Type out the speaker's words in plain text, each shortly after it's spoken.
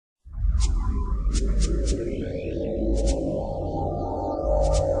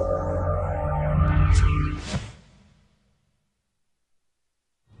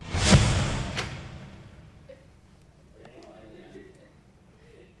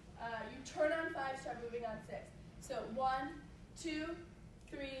turn on 5, start moving on 6. So 1, 2,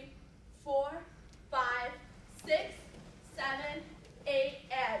 3, 4, 5, 6, 7, 8,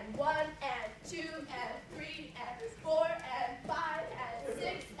 and 1, and 2, and 3, and 4, and 5, and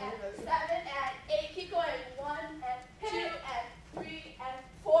 6, and 7, and 8. Keep going. 1, and 2, and 3, and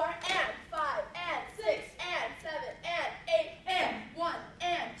 4, and 5, and 6, and 7, and 8, and 1,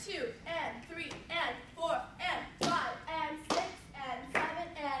 and 2, and 3, and 4, and 5, and 6, and 7,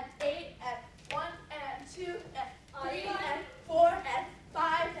 and 8, and 1, and 2, and 3, and 4, and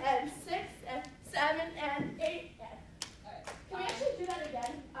 5, and 6, and 7, and 8. Can we actually do that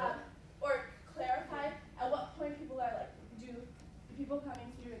again? Or clarify at what point people are like, do the people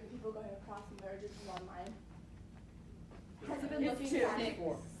coming through and the people going across merge into one line? Has it been looking back? 6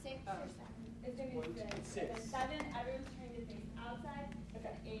 or 7. It's going to be 6. And then 7, everyone's trying to face outside.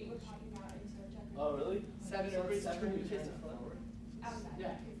 Okay. 8, we're talking out into a checker. Oh, really? 7 or 7 facing forward. Outside.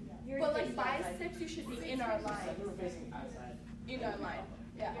 Yeah. But like by 6, you should be in our line. 7 we're facing outside. In our line.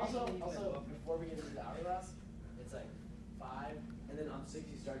 Yeah. Also, before we get into the hourglass, it's like 5, and then on 6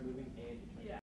 you start moving and